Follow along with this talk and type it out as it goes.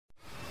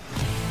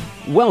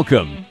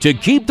Welcome to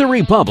Keep the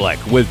Republic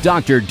with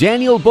Dr.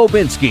 Daniel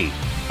Bobinski,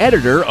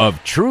 editor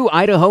of True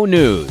Idaho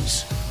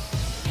News.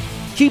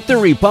 Keep the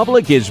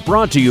Republic is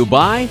brought to you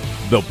by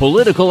the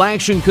Political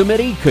Action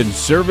Committee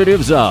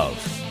Conservatives of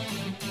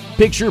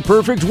Picture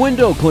Perfect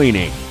Window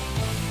Cleaning,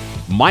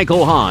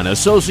 Michael Hahn,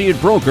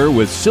 Associate Broker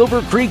with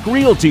Silver Creek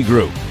Realty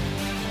Group,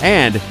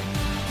 and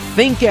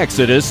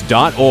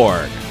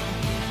ThinkExodus.org.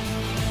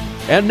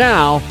 And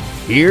now,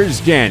 here's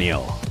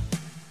Daniel.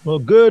 Well,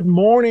 good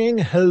morning,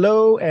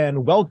 hello,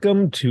 and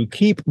welcome to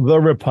Keep the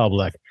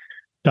Republic.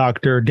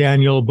 Dr.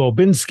 Daniel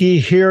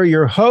Bobinski here,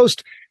 your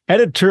host,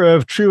 editor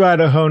of True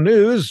Idaho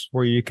News,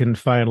 where you can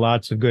find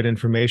lots of good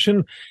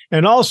information.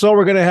 And also,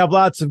 we're going to have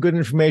lots of good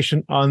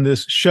information on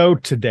this show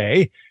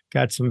today.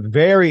 Got some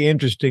very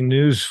interesting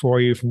news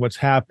for you from what's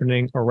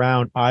happening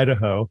around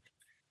Idaho.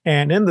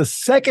 And in the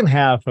second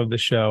half of the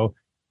show,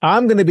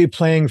 I'm going to be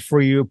playing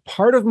for you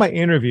part of my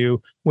interview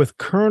with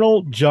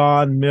Colonel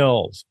John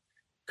Mills.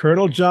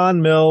 Colonel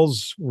John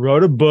Mills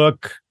wrote a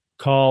book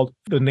called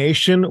The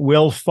Nation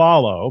Will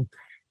Follow,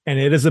 and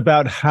it is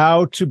about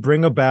how to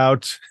bring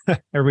about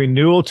a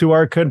renewal to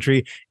our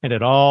country, and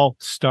it all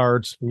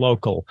starts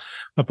local.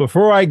 But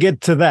before I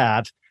get to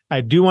that,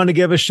 I do want to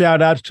give a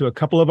shout out to a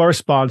couple of our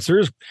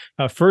sponsors.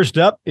 First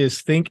up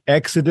is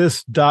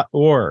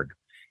ThinkExodus.org.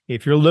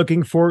 If you're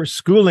looking for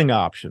schooling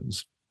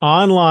options,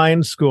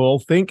 online school,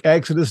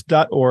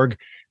 ThinkExodus.org,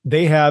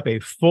 they have a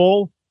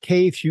full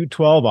K through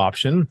 12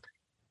 option.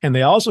 And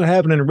they also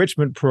have an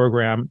enrichment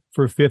program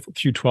for 5th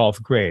through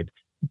 12th grade.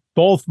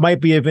 Both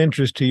might be of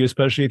interest to you,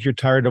 especially if you're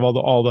tired of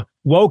all the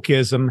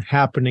wokeism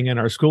happening in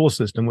our school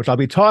system, which I'll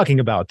be talking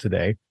about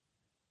today.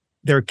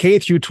 Their K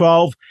through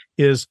 12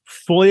 is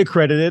fully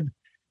accredited.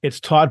 It's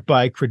taught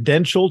by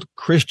credentialed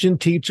Christian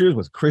teachers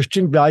with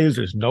Christian values.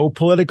 There's no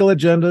political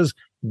agendas,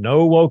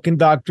 no woke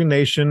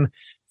indoctrination.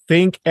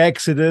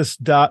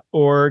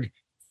 ThinkExodus.org,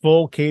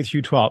 full K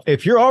through 12.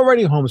 If you're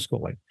already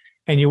homeschooling,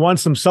 and you want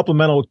some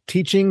supplemental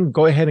teaching,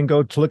 go ahead and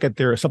go to look at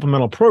their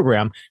supplemental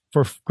program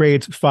for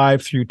grades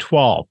 5 through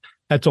 12.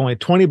 That's only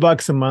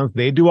 $20 a month.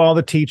 They do all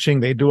the teaching.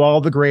 They do all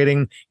the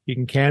grading. You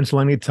can cancel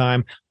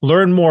anytime.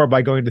 Learn more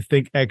by going to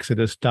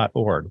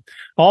thinkexodus.org.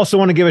 Also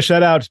want to give a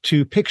shout out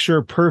to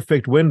Picture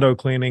Perfect Window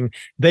Cleaning.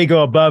 They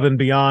go above and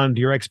beyond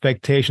your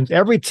expectations.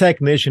 Every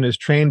technician is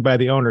trained by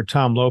the owner,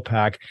 Tom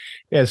Lopak.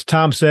 As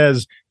Tom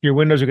says, your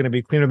windows are going to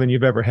be cleaner than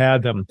you've ever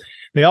had them.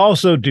 They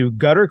also do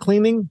gutter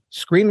cleaning,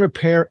 screen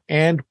repair,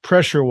 and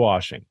pressure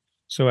washing.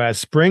 So as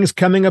spring's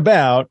coming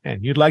about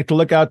and you'd like to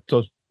look out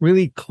those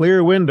really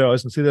clear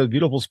windows and see those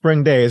beautiful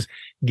spring days,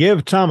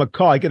 give Tom a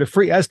call. I get a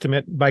free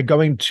estimate by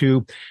going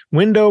to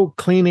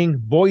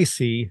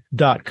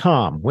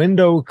windowcleaningboise.com,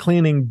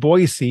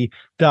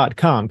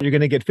 windowcleaningboise.com. You're going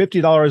to get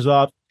 $50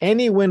 off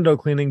any window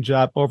cleaning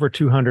job over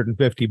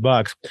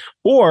 $250,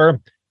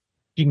 or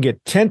you can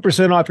get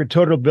 10% off your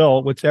total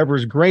bill, whichever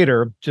is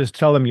greater. Just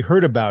tell them you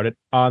heard about it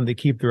on the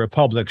Keep the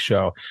Republic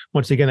show.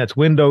 Once again, that's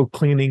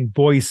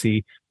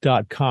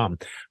windowcleaningboise.com.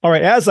 All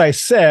right, as I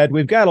said,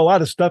 we've got a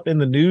lot of stuff in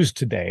the news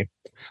today.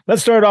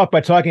 Let's start off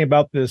by talking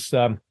about this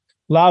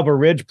Lava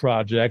Ridge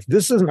project.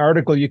 This is an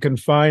article you can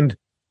find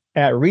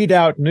at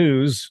Readout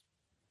News.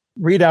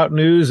 Readout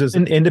News is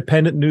an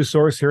independent news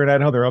source here in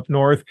Idaho. They're up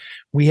north.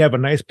 We have a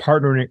nice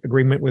partnering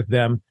agreement with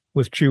them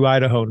with True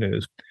Idaho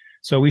News.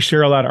 So we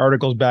share a lot of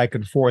articles back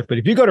and forth. But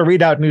if you go to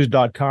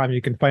readoutnews.com,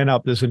 you can find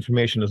out this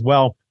information as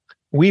well.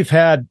 We've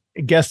had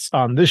guests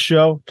on this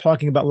show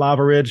talking about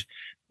Lava Ridge.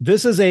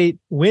 This is a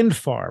wind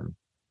farm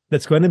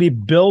that's going to be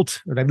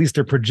built, or at least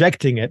they're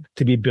projecting it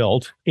to be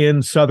built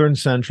in southern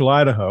central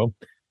Idaho.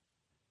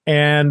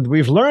 And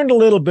we've learned a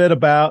little bit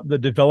about the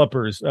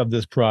developers of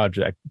this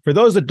project. For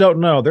those that don't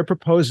know, they're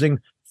proposing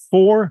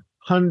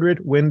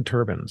 400 wind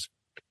turbines.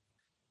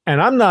 And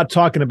I'm not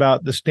talking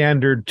about the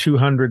standard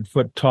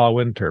 200-foot tall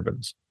wind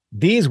turbines.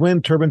 These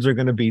wind turbines are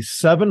going to be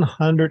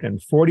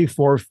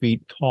 744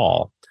 feet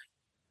tall.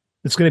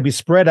 It's going to be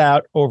spread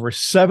out over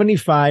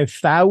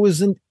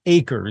 75,000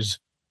 acres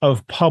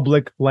of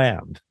public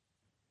land.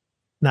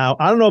 Now,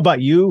 I don't know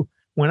about you.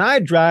 When I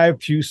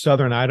drive through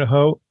southern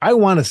Idaho, I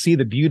want to see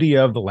the beauty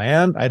of the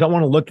land. I don't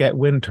want to look at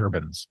wind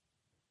turbines.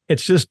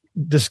 It's just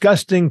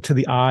disgusting to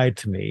the eye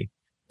to me.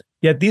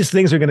 Yet these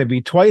things are going to be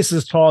twice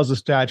as tall as the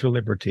Statue of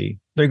Liberty.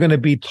 They're going to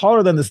be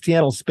taller than the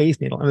Seattle Space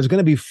Needle. And there's going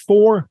to be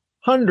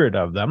 400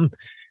 of them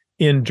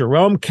in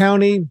Jerome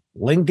County,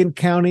 Lincoln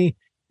County,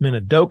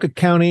 Minidoka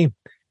County.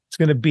 It's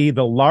going to be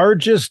the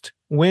largest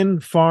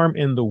wind farm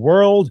in the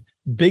world,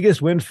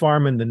 biggest wind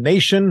farm in the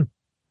nation.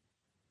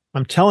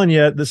 I'm telling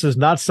you, this is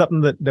not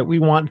something that we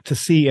want to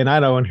see in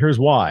Idaho, and here's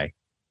why.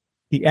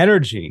 The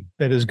energy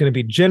that is going to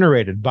be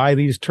generated by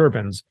these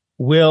turbines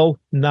will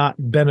not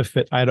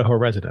benefit Idaho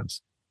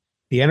residents.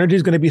 The energy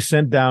is going to be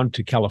sent down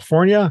to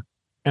California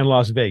and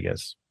Las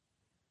Vegas.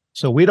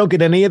 So we don't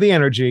get any of the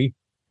energy,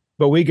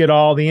 but we get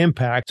all the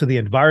impact to the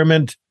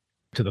environment,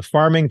 to the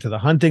farming, to the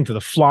hunting, to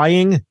the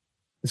flying.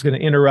 It's going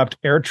to interrupt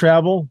air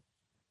travel.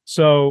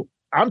 So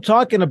I'm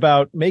talking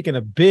about making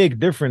a big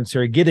difference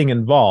here, getting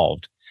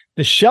involved.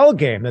 The shell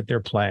game that they're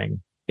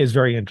playing is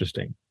very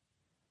interesting.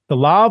 The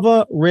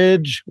Lava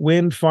Ridge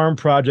Wind Farm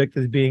project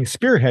is being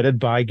spearheaded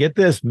by, get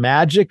this,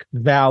 Magic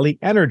Valley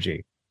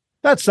Energy.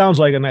 That sounds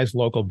like a nice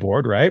local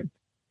board, right?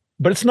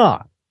 But it's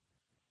not.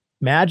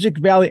 Magic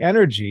Valley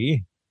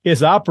Energy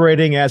is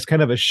operating as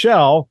kind of a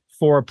shell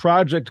for a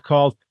project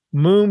called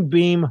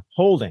Moonbeam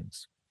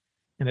Holdings.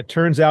 And it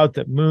turns out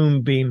that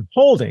Moonbeam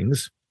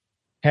Holdings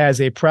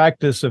has a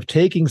practice of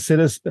taking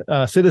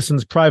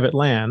citizens' private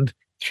land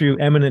through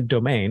eminent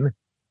domain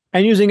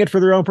and using it for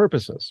their own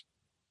purposes.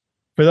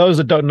 For those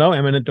that don't know,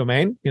 eminent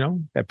domain,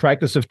 that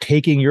practice of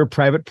taking your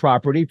private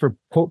property for,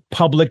 quote,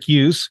 public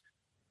use,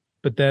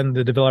 but then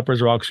the developers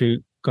are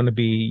actually going to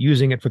be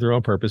using it for their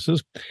own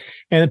purposes.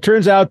 And it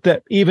turns out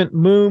that even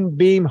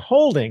Moonbeam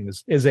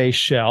Holdings is a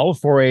shell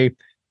for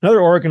another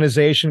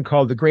organization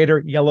called the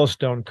Greater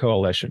Yellowstone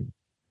Coalition,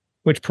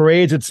 which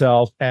parades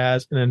itself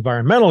as an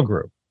environmental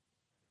group.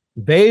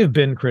 They've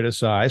been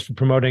criticized for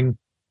promoting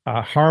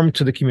harm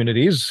to the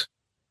communities,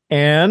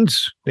 and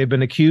they've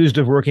been accused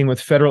of working with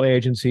federal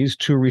agencies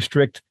to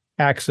restrict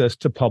access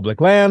to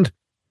public land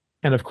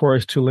and, of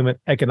course, to limit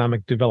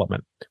economic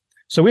development.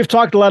 So we've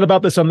talked a lot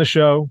about this on the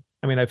show.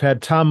 I mean, I've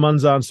had Tom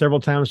Munz on several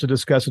times to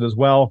discuss it as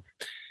well.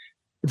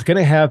 It's going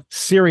to have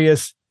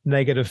serious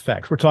negative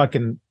effects. We're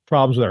talking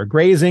problems with our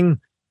grazing,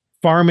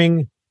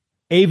 farming,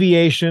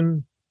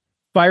 aviation,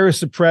 fire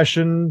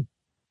suppression,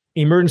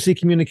 emergency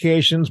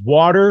communications,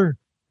 water.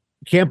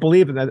 Can't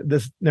believe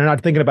that they're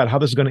not thinking about how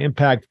this is going to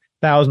impact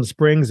Thousand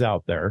Springs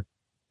out there.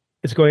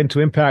 It's going to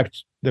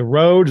impact the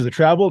roads, the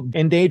travel,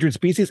 endangered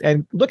species.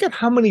 And look at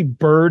how many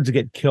birds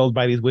get killed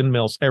by these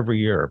windmills every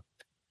year.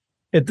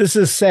 This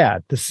is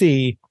sad to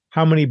see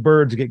how many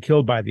birds get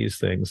killed by these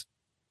things.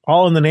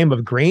 All in the name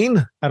of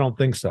green? I don't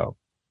think so.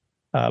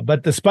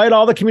 But despite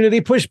all the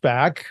community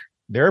pushback,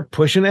 they're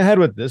pushing ahead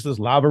with this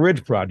Lava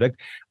Ridge project.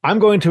 I'm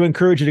going to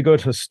encourage you to go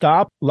to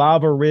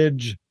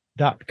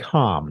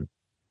stoplavaridge.com.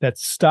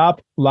 That's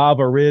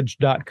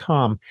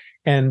stoplavaridge.com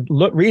and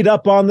read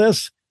up on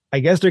this. I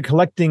guess they're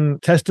collecting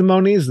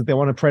testimonies that they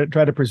want to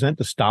try to present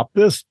to stop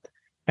this.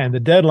 And the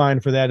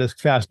deadline for that is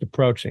fast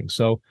approaching.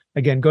 So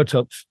again, go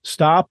to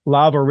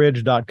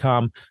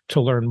stoplavaridge.com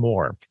to learn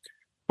more.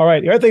 All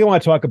right. The other thing I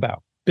want to talk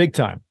about big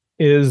time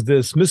is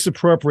this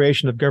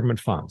misappropriation of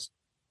government funds.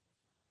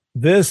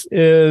 This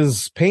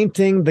is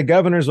painting the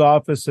governor's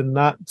office in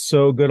not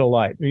so good a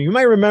light. You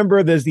might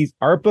remember there's these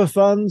ARPA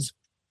funds,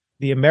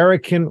 the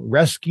American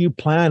Rescue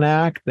Plan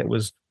Act, that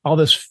was all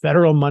this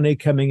federal money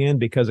coming in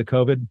because of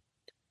COVID.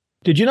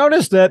 Did you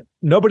notice that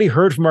nobody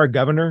heard from our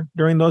governor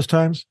during those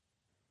times?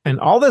 And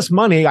all this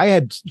money, I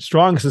had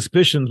strong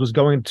suspicions, was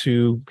going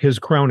to his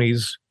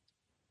cronies.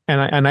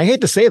 And I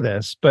hate to say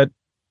this, but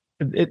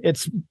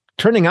it's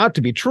turning out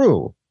to be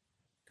true.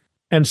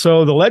 And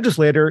so the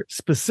legislator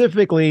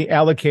specifically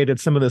allocated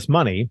some of this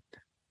money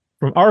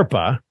from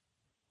ARPA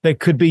that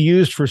could be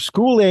used for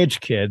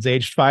school-age kids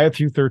aged 5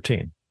 through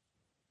 13.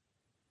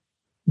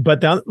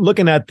 But now,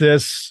 looking at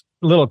this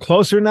a little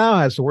closer now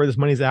as to where this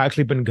money's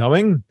actually been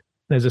going,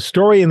 there's a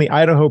story in the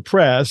Idaho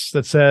Press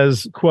that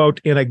says,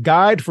 quote, in a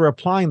guide for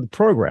applying the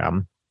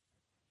program,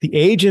 the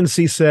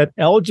agency said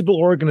eligible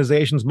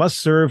organizations must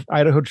serve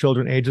Idaho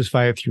children ages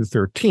 5 through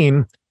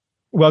 13.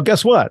 Well,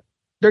 guess what?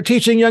 They're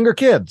teaching younger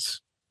kids.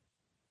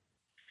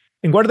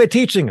 And what are they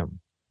teaching them?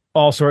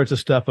 All sorts of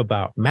stuff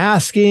about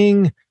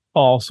masking,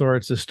 all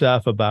sorts of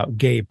stuff about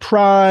gay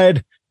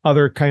pride,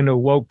 other kind of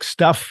woke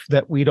stuff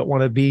that we don't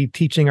want to be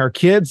teaching our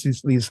kids,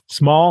 these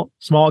small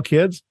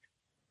kids.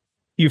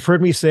 You've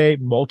heard me say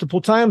multiple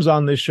times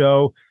on this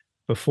show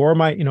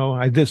before I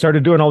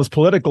started doing all this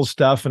political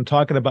stuff and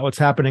talking about what's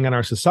happening in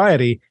our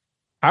society.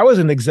 I was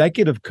an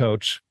executive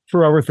coach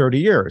for over 30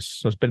 years.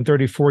 So it's been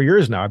 34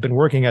 years now. I've been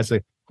working as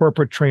a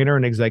corporate trainer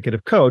and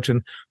executive coach.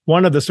 And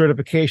one of the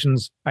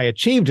certifications I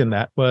achieved in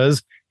that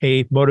was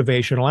a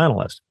motivational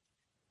analyst.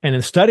 And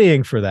in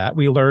studying for that,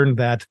 we learned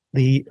that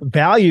the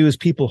values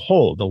people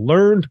hold, the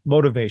learned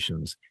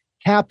motivations,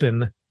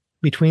 happen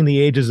between the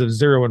ages of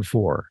 0 and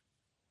 4.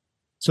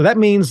 So that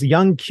means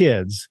young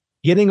kids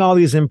getting all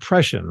these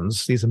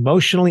impressions, these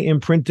emotionally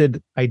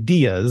imprinted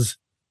ideas,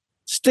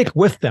 stick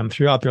with them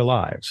throughout their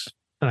lives.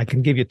 And I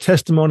can give you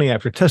testimony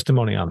after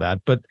testimony on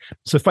that, but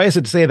suffice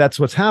it to say that's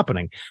what's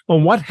happening.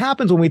 Well, what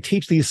happens when we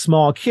teach these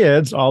small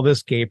kids all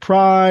this gay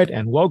pride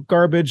and woke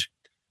garbage?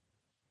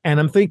 And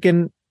I'm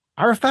thinking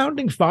our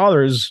founding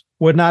fathers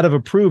would not have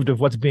approved of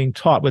what's being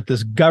taught with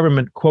this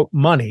government, quote,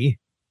 money.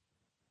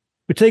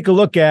 We take a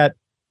look at,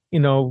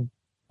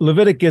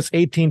 Leviticus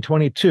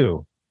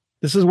 18:22.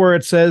 This is where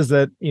it says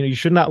that, you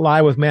should not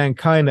lie with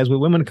mankind as with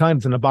womankind.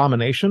 It's an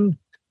abomination.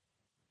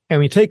 And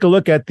we take a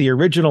look at the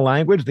original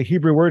language. The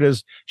Hebrew word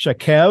is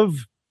shakev,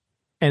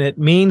 and it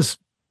means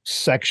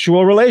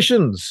sexual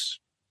relations.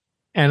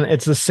 And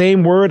it's the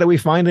same word that we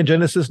find in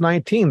Genesis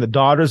 19, the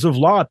daughters of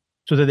Lot,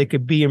 so that they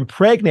could be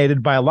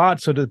impregnated by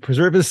Lot so to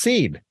preserve his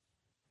seed.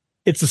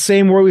 It's the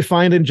same word we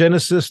find in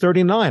Genesis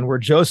 39, where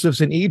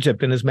Joseph's in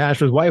Egypt and his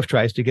master's wife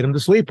tries to get him to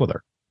sleep with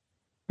her.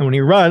 And when he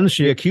runs,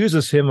 she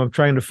accuses him of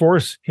trying to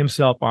force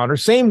himself on her.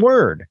 Same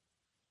word.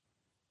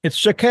 It's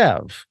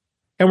shakev.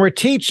 And we're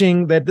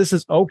teaching that this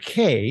is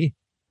okay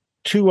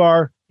to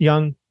our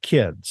young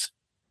kids.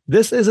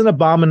 This is an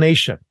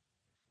abomination.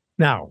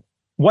 Now,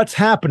 what's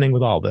happening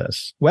with all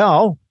this?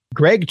 Well,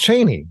 Greg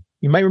Cheney,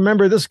 you might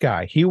remember this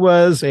guy. He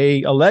was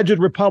an alleged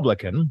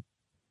Republican,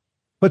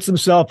 puts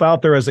himself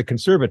out there as a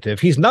conservative.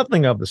 He's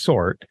nothing of the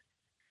sort.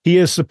 He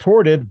is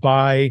supported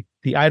by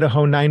the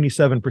Idaho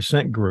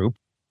 97% group,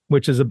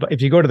 which is,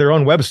 if you go to their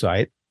own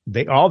website,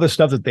 all the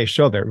stuff that they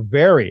show there,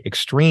 very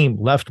extreme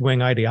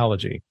left-wing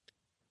ideology.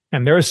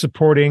 And they're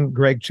supporting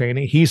Greg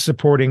Cheney. He's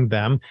supporting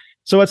them.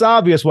 So it's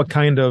obvious what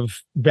kind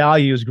of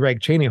values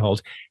Greg Cheney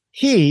holds.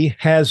 He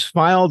has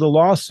filed a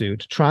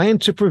lawsuit trying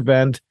to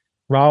prevent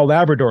Raul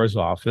Labrador's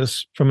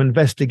office from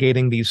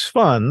investigating these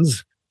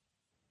funds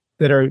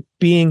that are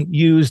being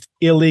used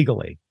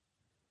illegally.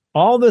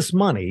 All this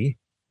money,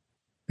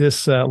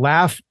 this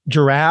Laugh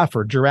Giraffe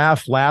or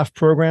Giraffe Laugh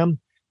program,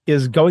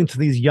 is going to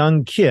these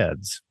young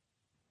kids.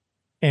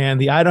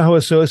 And the Idaho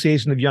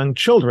Association of Young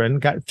Children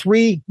got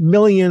 $3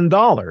 million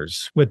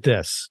with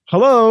this.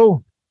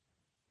 Hello?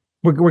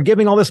 We're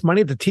giving all this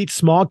money to teach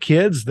small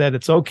kids that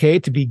it's okay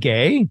to be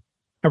gay,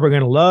 and we're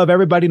going to love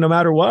everybody no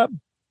matter what.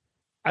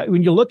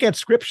 When you look at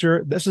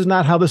scripture, this is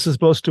not how this is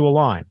supposed to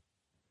align.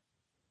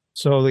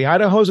 So the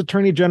Idaho's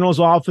Attorney General's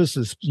office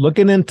is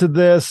looking into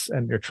this,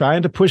 and they're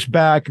trying to push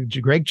back.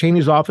 Greg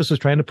Cheney's office is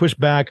trying to push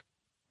back.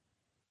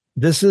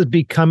 This is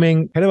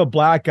becoming kind of a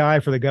black eye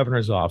for the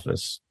governor's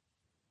office.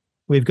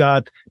 We've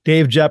got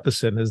Dave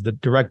Jeppesen as the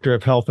director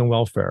of health and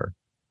welfare.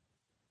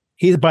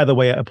 He's, by the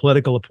way, a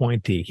political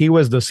appointee. He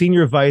was the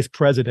senior vice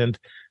president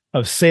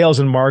of sales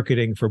and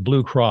marketing for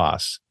Blue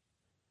Cross.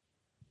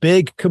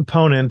 Big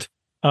component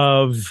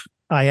of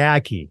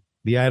IACI,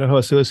 the Idaho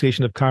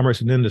Association of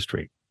Commerce and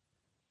Industry.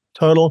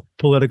 Total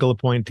political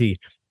appointee.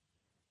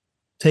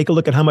 Take a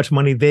look at how much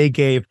money they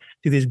gave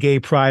to these gay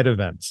pride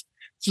events.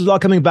 This is all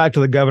coming back to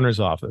the governor's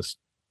office.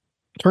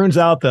 Turns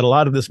out that a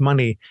lot of this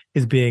money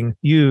is being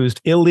used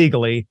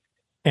illegally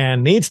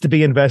and needs to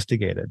be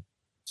investigated.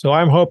 So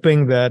I'm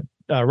hoping that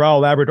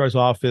Raul Labrador's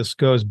office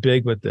goes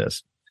big with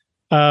this.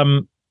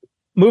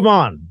 Move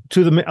on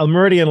to the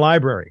Meridian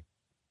Library.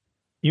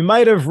 You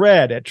might have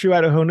read at True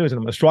Idaho News, and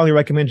I'm going to strongly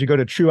recommend you go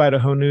to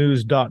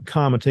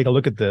trueidahonews.com and take a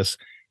look at this.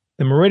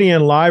 The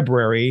Meridian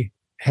Library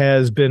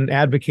has been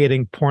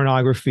advocating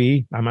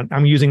pornography.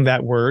 I'm using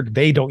that word.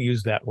 They don't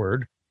use that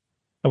word.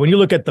 But when you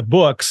look at the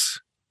books,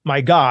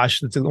 my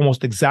gosh, that's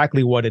almost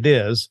exactly what it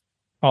is.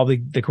 All the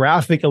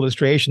graphic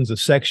illustrations of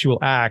sexual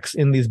acts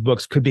in these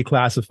books could be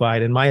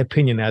classified, in my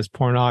opinion, as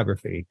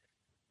pornography.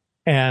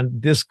 And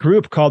this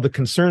group called the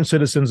Concerned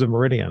Citizens of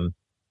Meridian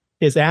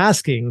is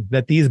asking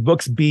that these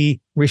books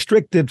be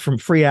restricted from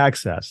free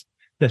access,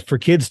 that for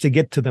kids to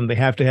get to them, they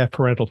have to have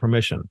parental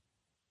permission.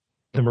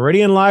 The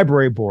Meridian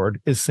Library Board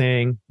is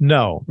saying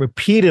no,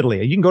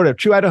 repeatedly. You can go to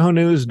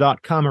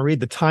trueidahonews.com and read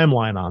the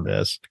timeline on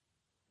this.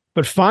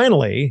 But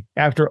finally,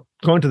 after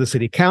going to the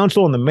city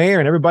council and the mayor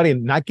and everybody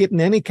and not getting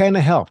any kind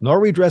of help, no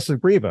redress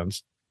of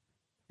grievance,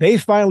 they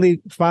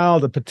finally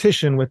filed a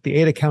petition with the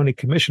Ada County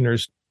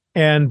commissioners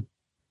and,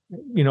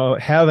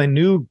 have a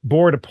new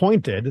board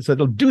appointed so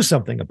they'll do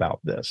something about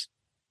this.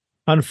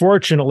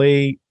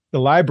 Unfortunately, the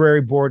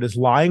library board is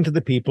lying to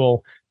the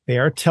people. They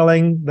are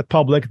telling the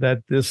public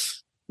that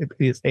this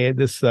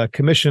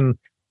commission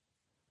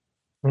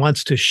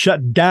wants to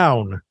shut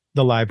down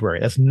the library.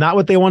 That's not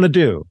what they want to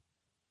do.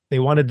 They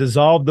want to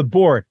dissolve the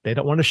board. They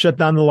don't want to shut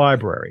down the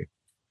library.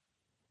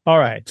 All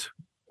right.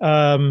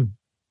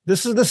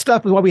 This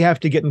stuff is why we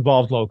have to get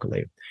involved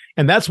locally.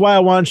 And that's why I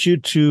want you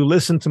to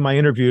listen to my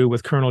interview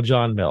with Colonel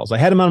John Mills. I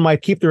had him on my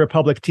Keep the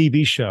Republic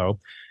TV show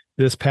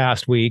this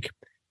past week,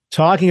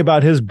 talking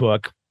about his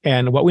book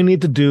and what we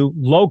need to do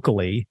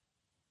locally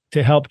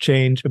to help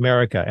change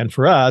America. And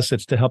for us,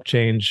 it's to help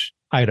change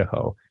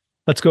Idaho.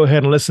 Let's go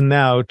ahead and listen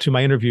now to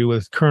my interview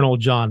with Colonel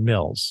John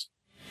Mills.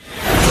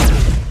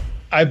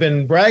 I've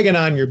been bragging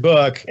on your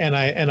book, and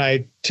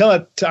I tell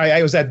it.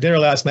 I was at dinner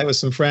last night with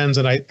some friends,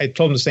 and I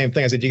told them the same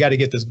thing. I said, "You got to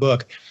get this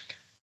book."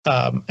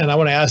 And I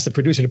want to ask the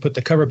producer to put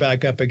the cover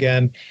back up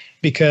again,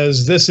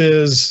 because this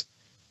is,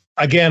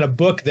 again, a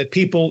book that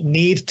people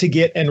need to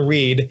get and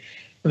read.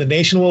 And the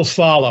nation will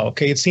follow.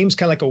 Okay, it seems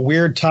kind of like a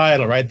weird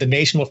title, right? The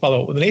nation will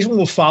follow. The nation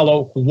will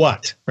follow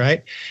what,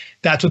 right?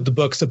 That's what the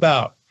book's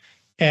about.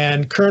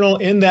 And Colonel,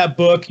 in that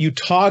book, you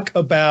talk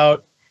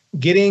about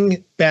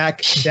getting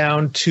back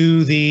down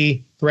to the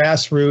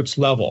grassroots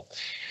level.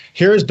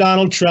 Here's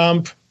Donald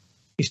Trump.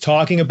 He's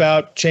talking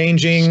about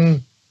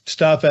changing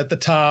stuff at the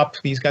top.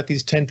 He's got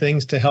these 10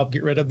 things to help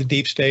get rid of the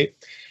deep state.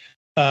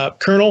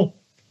 Colonel,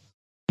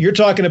 you're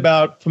talking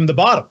about from the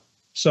bottom.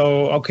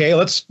 So, okay,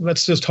 let's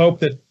just hope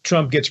that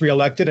Trump gets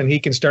reelected and he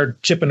can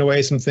start chipping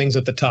away some things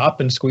at the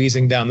top and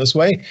squeezing down this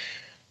way.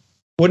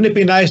 Wouldn't it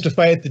be nice to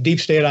fight the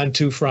deep state on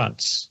two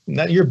fronts?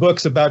 Your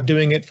book's about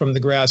doing it from the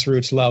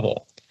grassroots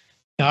level.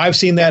 Now, I've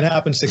seen that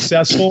happen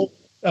successful.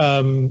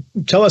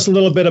 Tell us a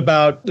little bit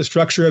about the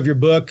structure of your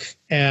book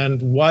and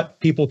what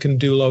people can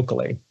do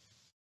locally.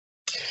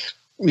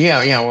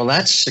 Yeah. Well,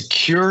 that's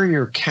secure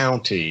your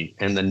county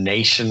and the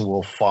nation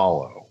will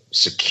follow.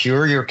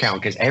 secure your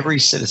account, because every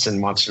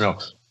citizen wants to know,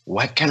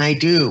 what can I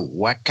do?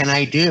 What can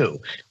I do?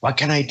 What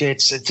can I do?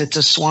 It's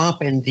a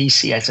swamp in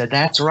DC. I said,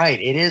 that's right.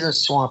 It is a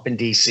swamp in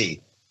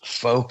DC.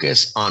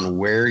 Focus on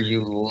where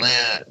you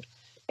live.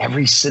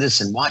 Every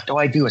citizen, what do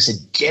I do? I said,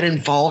 get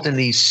involved in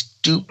these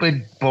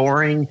stupid,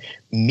 boring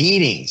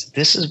meetings.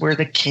 This is where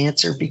the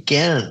cancer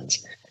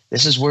begins.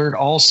 This is where it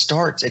all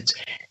starts.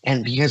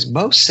 And because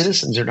most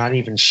citizens are not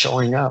even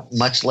showing up,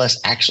 much less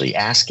actually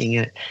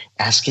asking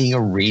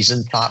a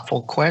reasoned,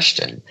 thoughtful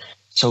question.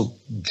 So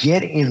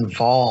get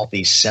involved.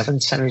 These 7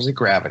 centers of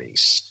gravity: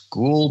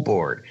 school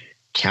board,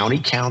 county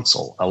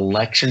council,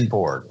 election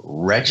board,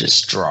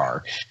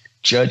 registrar,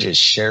 judges,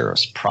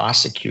 sheriffs,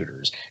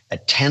 prosecutors.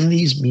 Attend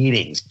these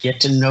meetings. Get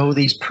to know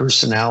these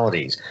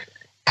personalities.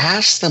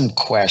 Ask them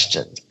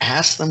questions.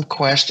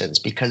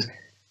 Because,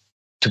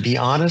 to be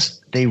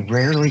honest, they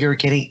rarely are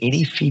getting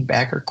any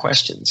feedback or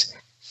questions.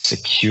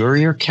 Secure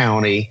your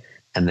county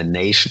and the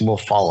nation will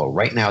follow.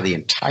 Right now, the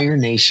entire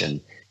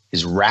nation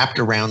is wrapped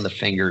around the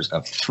fingers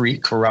of 3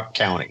 corrupt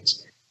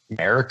counties: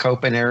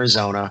 Maricopa in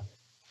Arizona,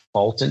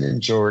 Fulton in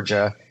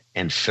Georgia,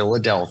 and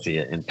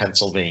Philadelphia in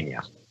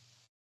Pennsylvania.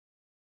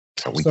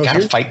 So we got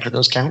to fight for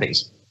those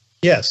counties.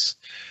 Yes.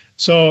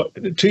 So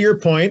to your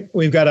point,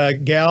 we've got a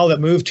gal that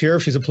moved here.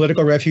 She's a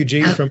political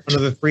refugee from one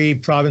of the 3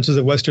 provinces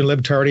of Western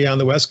Libtardy on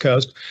the West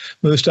Coast,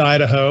 moves to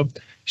Idaho.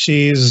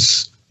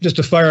 She's just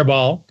a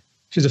fireball.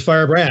 She's a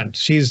firebrand.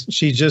 She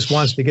just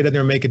wants to get in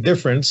there and make a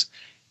difference.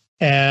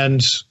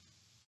 And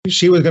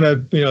she was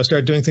going to,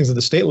 start doing things at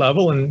the state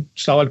level, and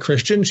solid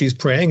Christian. She's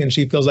praying, and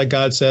she feels like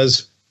God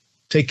says,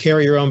 take care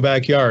of your own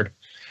backyard.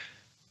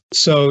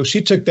 So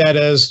she took that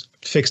as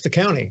fix the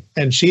county,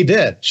 and she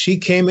did. She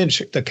came in,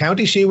 the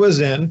county she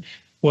was in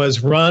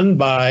was run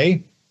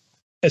by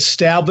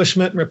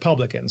establishment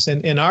Republicans.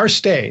 And in our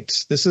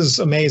states, this is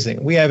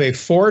amazing. We have a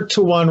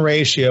 4-to-1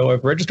 ratio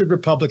of registered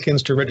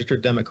Republicans to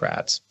registered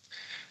Democrats.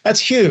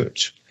 That's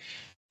huge.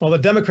 Well, the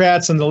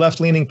Democrats and the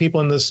left-leaning people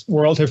in this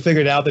world have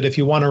figured out that if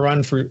you want to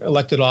run for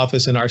elected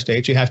office in our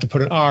state, you have to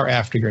put an R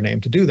after your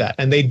name to do that.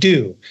 And they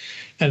do.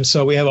 And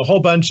so we have a whole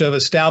bunch of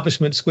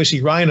establishment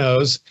squishy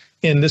rhinos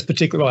in this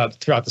particular, well,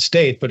 throughout the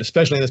state, but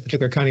especially in this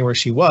particular county where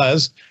she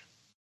was.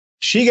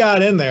 She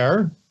got in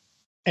there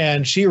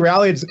and she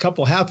rallied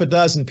half a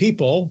dozen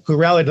people who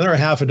rallied another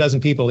half a dozen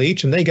people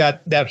each. And they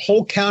got that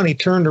whole county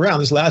turned around.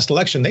 This last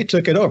election, they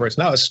took it over. It's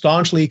now a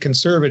staunchly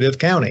conservative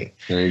county.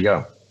 There you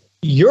go.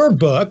 Your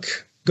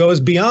book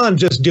goes beyond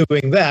just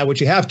doing that, which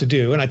you have to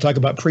do. And I talk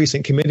about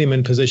precinct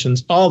committeeman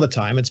positions all the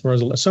time. It's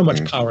so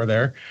much power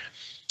there.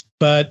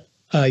 But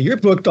your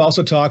book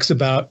also talks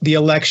about the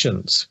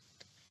elections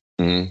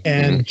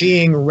and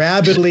being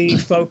rabidly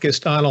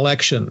focused on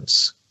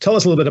elections. Tell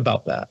us a little bit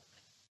about that.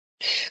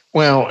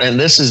 Well, and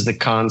this is the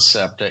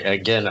concept.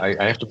 Again,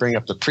 I have to bring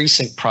up the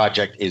Precinct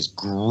Project is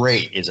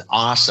great, is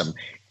awesome.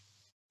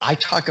 I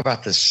talk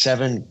about the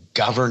 7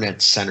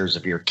 governance centers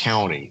of your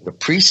county. The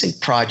Precinct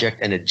Project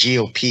and the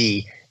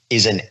GOP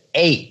is an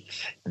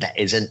 8th. That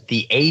isn't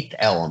the 8th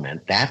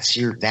element. That's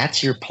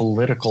your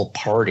political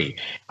party.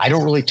 I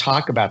don't really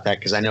talk about that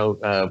because I know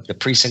the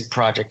Precinct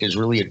Project is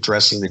really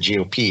addressing the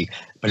GOP,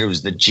 but it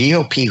was the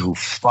GOP who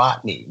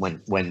fought me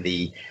when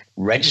the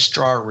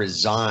registrar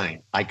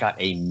resigned. I got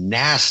a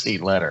nasty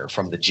letter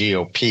from the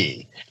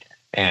GOP.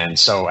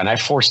 And I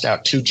forced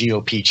out 2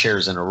 GOP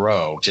chairs in a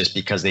row just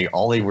because the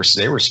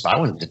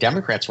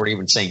Democrats weren't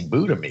even saying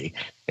boo to me.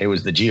 It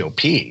was the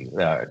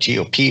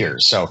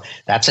GOPers. So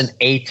that's an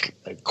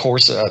 8th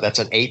course. That's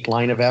an 8th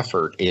line of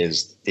effort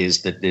is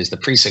the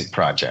Precinct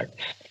Project.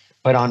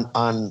 But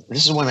on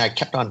this is when I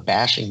kept on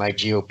bashing my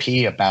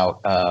GOP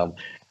about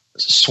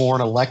sworn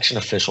election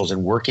officials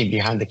and working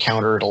behind the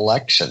counter at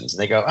elections.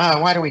 They go,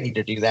 why do we need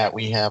to do that?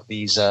 We have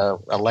these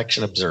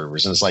election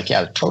observers. And it's like,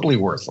 yeah, totally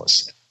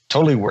worthless.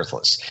 Totally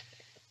worthless.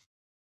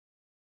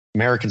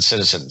 American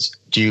citizens,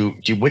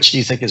 which do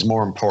you think is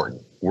more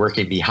important?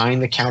 Working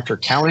behind the counter,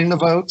 counting the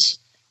votes,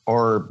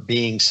 or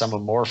being some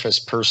amorphous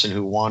person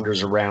who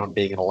wanders around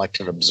being an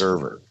elected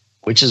observer?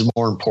 Which is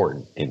more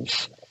important, in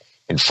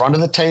front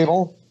of the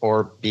table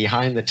or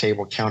behind the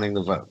table counting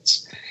the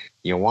votes?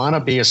 You want to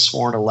be a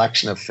sworn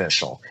election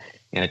official.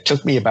 And it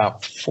took me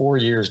about 4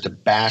 years to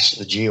bash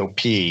the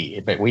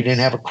GOP, but we didn't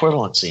have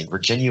equivalency. In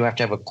Virginia, you have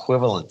to have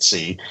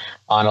equivalency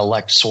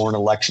on sworn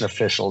election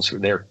officials who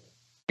they're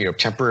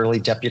temporarily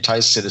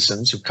deputized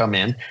citizens who come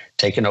in,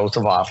 take an oath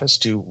of office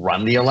to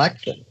run the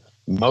election.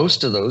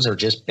 Most of those are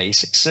just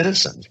basic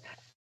citizens.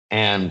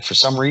 And for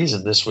some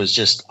reason, this was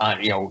just,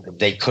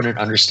 they couldn't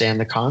understand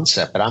the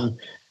concept. But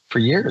for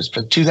years,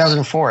 from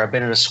 2004, I've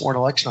been a sworn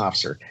election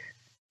officer.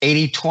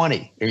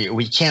 80-20.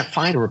 We can't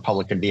find a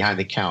Republican behind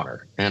the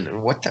counter.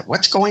 And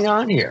what's going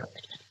on here?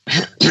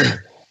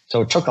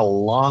 So it took a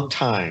long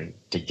time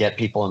to get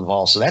people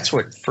involved. So that's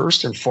what,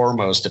 first and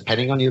foremost,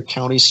 depending on your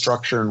county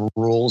structure and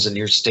rules in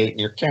your state and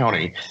your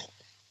county,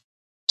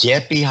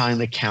 get behind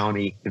the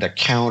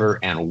counter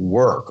and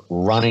work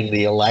running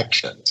the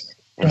elections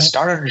and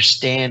start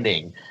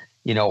understanding,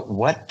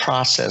 what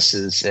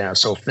processes.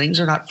 So if things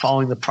are not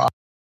following the process,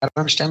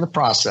 understand the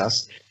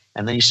process.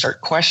 And then you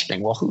start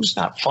questioning, well, who's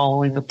not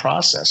following the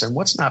process and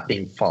what's not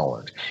being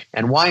followed?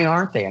 And why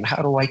aren't they? And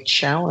how do I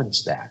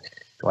challenge that?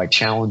 Do I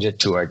challenge it?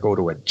 Do I go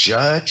to a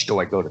judge? Do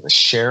I go to the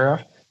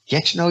sheriff?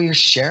 Get to know your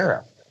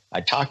sheriff.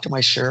 I talk to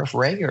my sheriff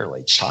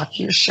regularly. Talk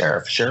to your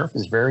sheriff. Sheriff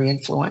is very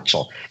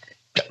influential.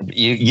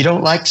 You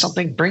don't like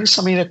something, bring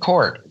somebody to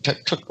court.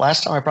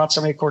 Last time I brought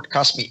somebody to court, it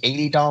cost me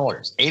 $80.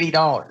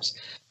 $80.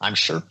 I'm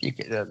sure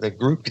the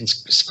group can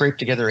scrape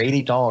together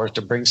 $80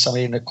 to bring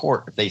somebody into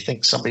court if they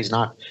think somebody's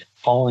not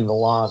following the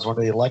laws, one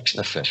of the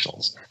election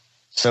officials.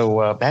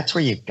 So that's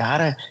where you got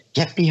to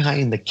get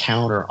behind the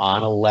counter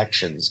on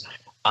elections,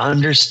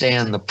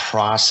 understand the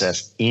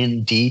process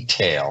in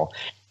detail,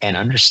 and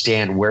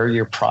understand where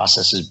your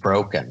process is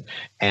broken.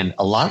 And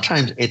a lot of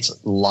times it's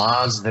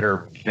laws that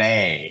are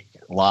vague.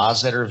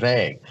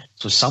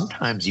 So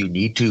sometimes you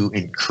need to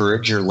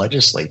encourage your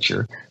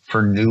legislature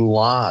for new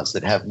laws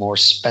that have more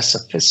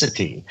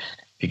specificity,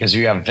 because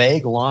you have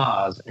vague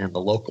laws and the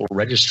local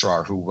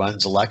registrar who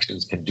runs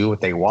elections can do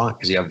what they want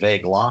because you have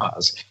vague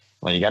laws.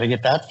 Well, you got to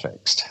get that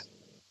fixed.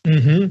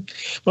 Mm-hmm.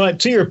 Well,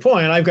 to your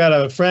point, I've got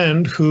a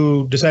friend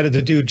who decided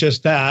to do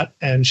just that,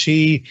 and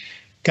she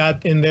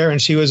got in there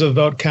and she was a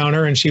vote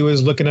counter and she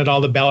was looking at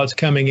all the ballots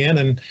coming in,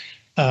 and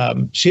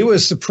she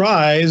was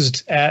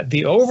surprised at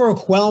the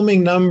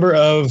overwhelming number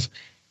of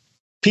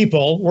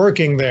people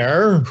working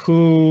there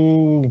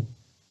who,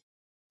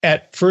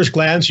 at first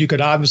glance, you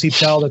could obviously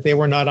tell that they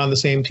were not on the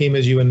same team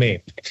as you and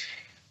me.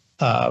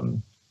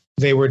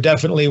 They were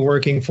definitely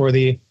working for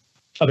the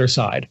other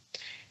side.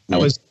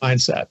 That was the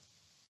mindset.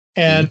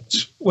 And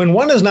when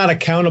one is not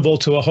accountable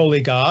to a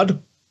holy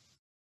God,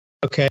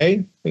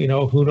 okay,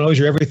 who knows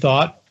your every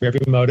thought, your every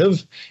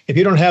motive. If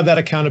you don't have that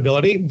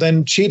accountability,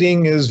 then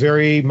cheating is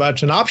very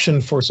much an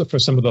option for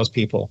some of those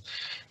people.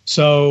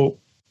 So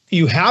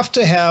you have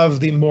to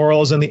have the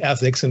morals and the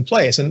ethics in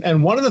place.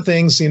 And one of the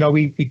things,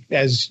 we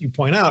as you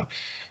point out,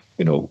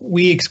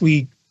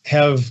 we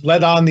have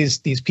led on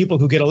these people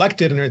who get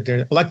elected and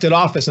they're elected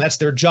office, and that's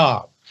their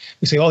job.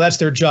 We say, oh, that's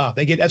their job.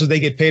 That's what they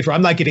get paid for.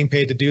 I'm not getting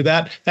paid to do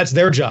that. That's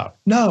their job.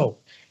 No.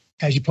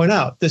 As you point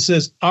out, this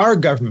is our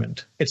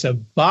government. It's a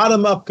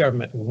bottom-up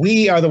government.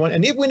 We are the one.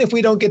 And even if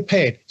we don't get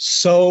paid,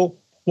 so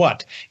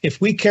what?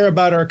 If we care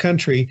about our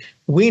country,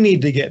 we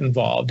need to get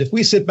involved. If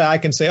we sit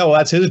back and say, oh, well,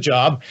 that's his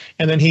job,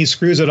 and then he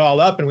screws it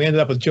all up and we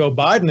ended up with Joe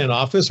Biden in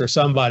office or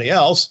somebody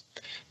else,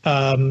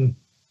 and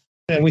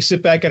we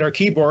sit back at our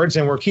keyboards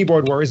and we're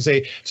keyboard warriors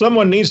and say,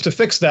 someone needs to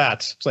fix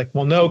that. It's like,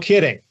 well, no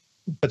kidding.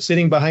 But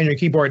sitting behind your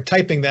keyboard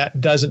typing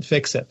that doesn't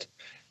fix it.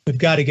 We've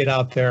got to get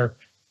out there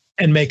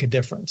and make a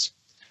difference.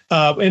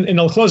 In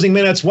the closing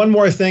minutes, one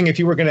more thing. If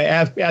you were going to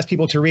ask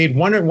people to read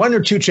one or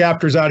two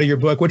chapters out of your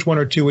book, which one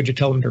or two would you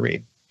tell them to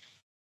read?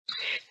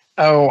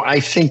 Oh, I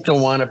think the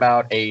one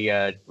about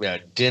a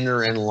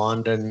dinner in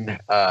London,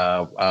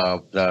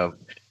 the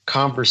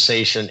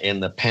conversation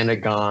in the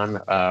Pentagon,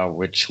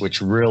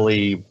 which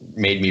really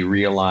made me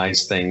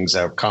realize things.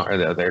 Their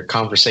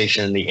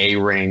conversation in the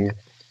A-Ring.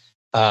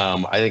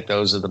 I think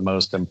those are the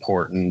most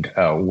important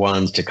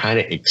ones to kind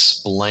of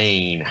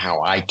explain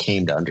how I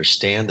came to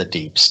understand the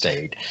deep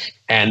state.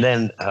 And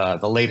then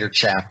the later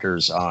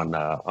chapters on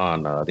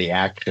the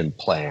action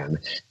plan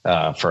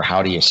for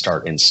how do you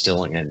start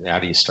instilling and how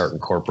do you start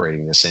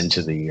incorporating this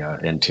into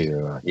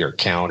your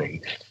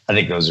county. I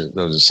think those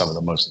are some of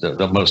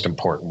the most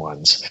important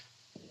ones.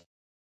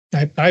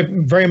 I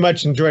very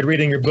much enjoyed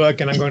reading your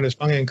book, and I'm going to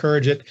strongly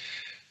encourage it.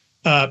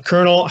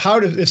 Colonel,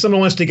 if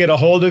someone wants to get a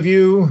hold of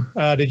you,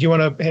 did you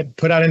want to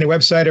put out any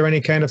website or any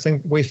kind of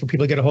ways for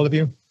people to get a hold of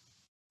you?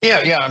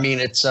 Yeah. I mean,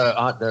 it's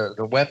on the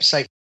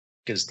website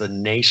is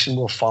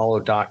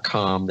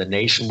thenationwillfollow.com,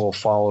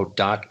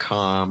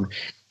 thenationwillfollow.com.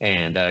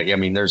 And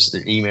there's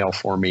the email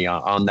for me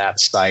on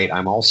that site.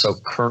 I'm also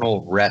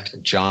Colonel Rhett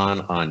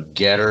John on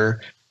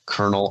Getter,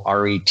 Colonel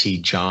R.E.T.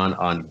 John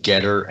on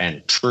Getter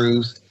and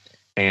Truth.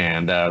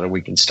 And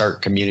we can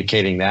start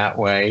communicating that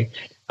way.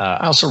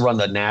 I also run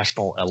the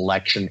National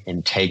Election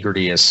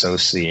Integrity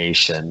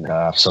Association.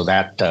 So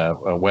that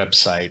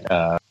website,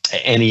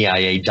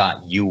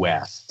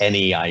 neia.us,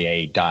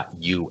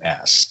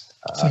 neia.us.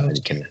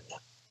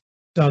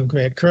 Sounds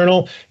great.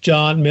 Colonel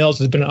John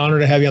Mills, it's been an honor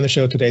to have you on the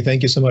show today.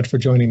 Thank you so much for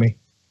joining me.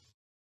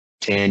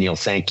 Daniel,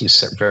 thank you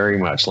so very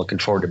much. Looking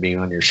forward to being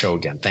on your show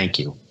again. Thank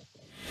you.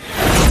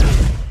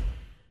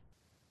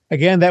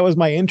 Again, that was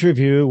my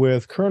interview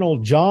with Colonel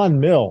John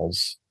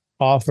Mills,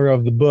 author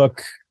of the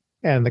book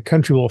And the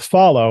Country Will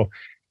Follow.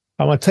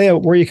 I want to tell you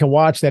where you can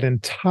watch that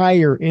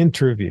entire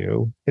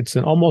interview. It's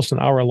almost an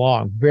hour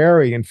long,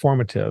 very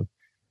informative.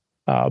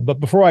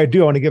 But before I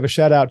do, I want to give a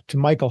shout out to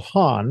Michael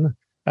Hahn,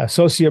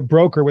 associate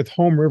broker with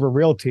Home River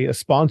Realty, a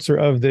sponsor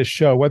of this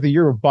show. Whether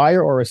you're a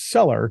buyer or a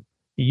seller,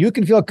 you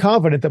can feel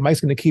confident that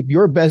Mike's going to keep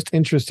your best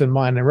interest in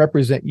mind and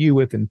represent you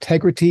with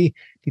integrity,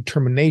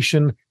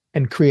 determination,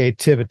 and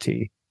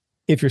creativity.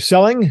 If you're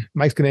selling,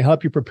 Mike's going to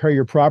help you prepare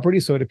your property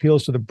so it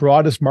appeals to the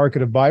broadest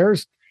market of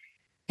buyers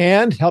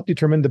and help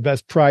determine the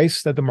best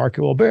price that the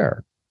market will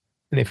bear.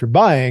 And if you're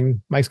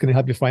buying, Mike's going to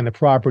help you find the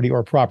property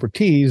or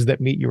properties that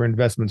meet your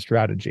investment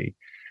strategy.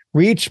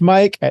 Reach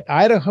Mike at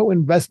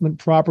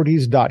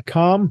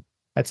idahoinvestmentproperties.com.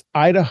 That's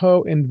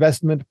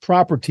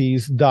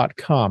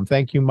idahoinvestmentproperties.com.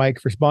 Thank you,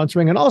 Mike, for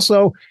sponsoring. And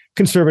also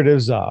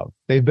Conservatives Of.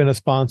 They've been a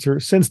sponsor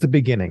since the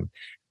beginning.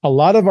 A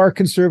lot of our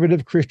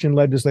conservative Christian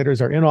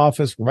legislators are in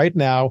office right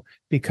now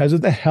because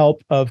of the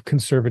help of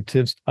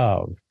Conservatives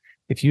Of.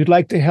 If you'd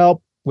like to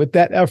help with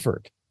that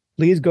effort,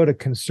 please go to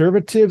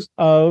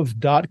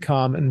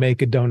conservativesof.com and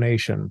make a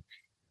donation.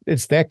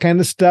 It's that kind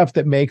of stuff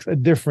that makes a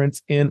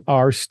difference in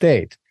our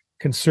state.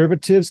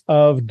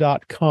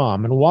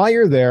 Conservativesof.com. And while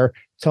you're there,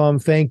 tell them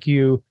thank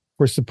you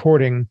for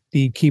supporting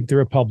the Keep the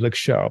Republic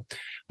show.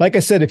 Like I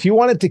said, if you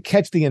wanted to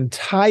catch the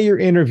entire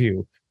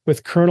interview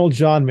with Colonel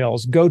John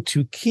Mills, go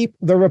to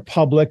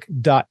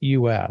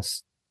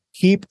keeptherepublic.us.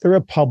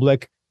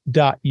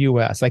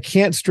 Keeptherepublic.us. I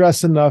can't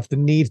stress enough the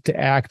need to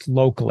act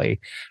locally.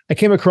 I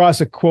came across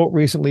a quote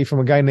recently from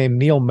a guy named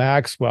Neil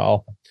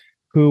Maxwell,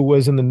 who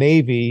was in the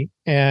Navy.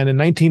 And in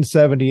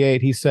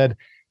 1978, he said,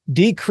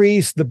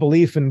 decrease the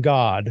belief in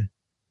God,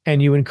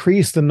 and you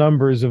increase the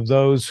numbers of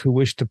those who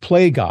wish to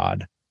play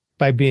God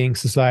by being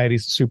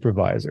society's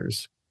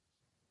supervisors.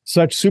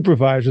 Such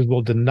supervisors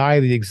will deny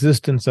the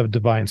existence of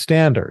divine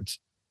standards,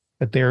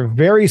 but they are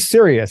very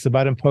serious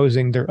about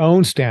imposing their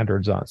own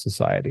standards on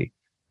society.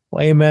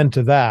 Well, amen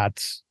to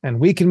that. And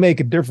we can make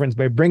a difference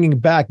by bringing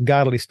back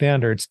godly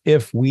standards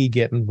if we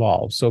get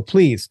involved. So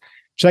please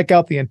check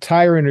out the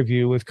entire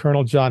interview with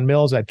Colonel John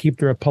Mills at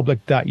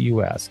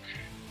keeptherepublic.us.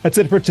 That's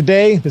it for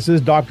today. This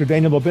is Dr.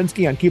 Daniel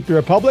Bobinski on Keep the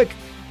Republic.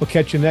 We'll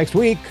catch you next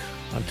week.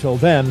 Until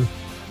then,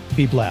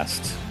 be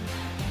blessed.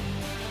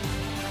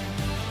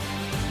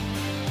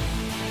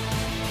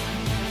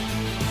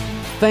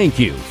 Thank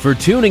you for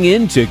tuning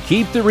in to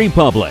Keep the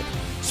Republic,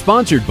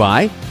 sponsored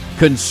by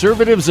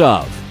Conservatives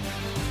Of,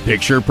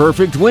 Picture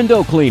Perfect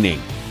Window Cleaning,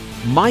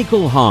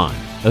 Michael Hahn,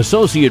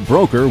 Associate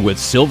Broker with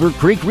Silver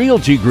Creek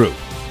Realty Group,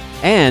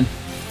 and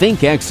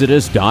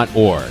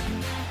ThinkExodus.org.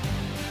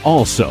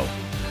 Also,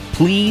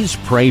 please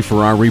pray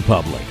for our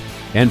republic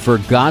and for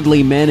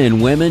godly men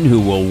and women who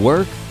will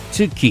work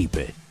to keep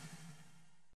it.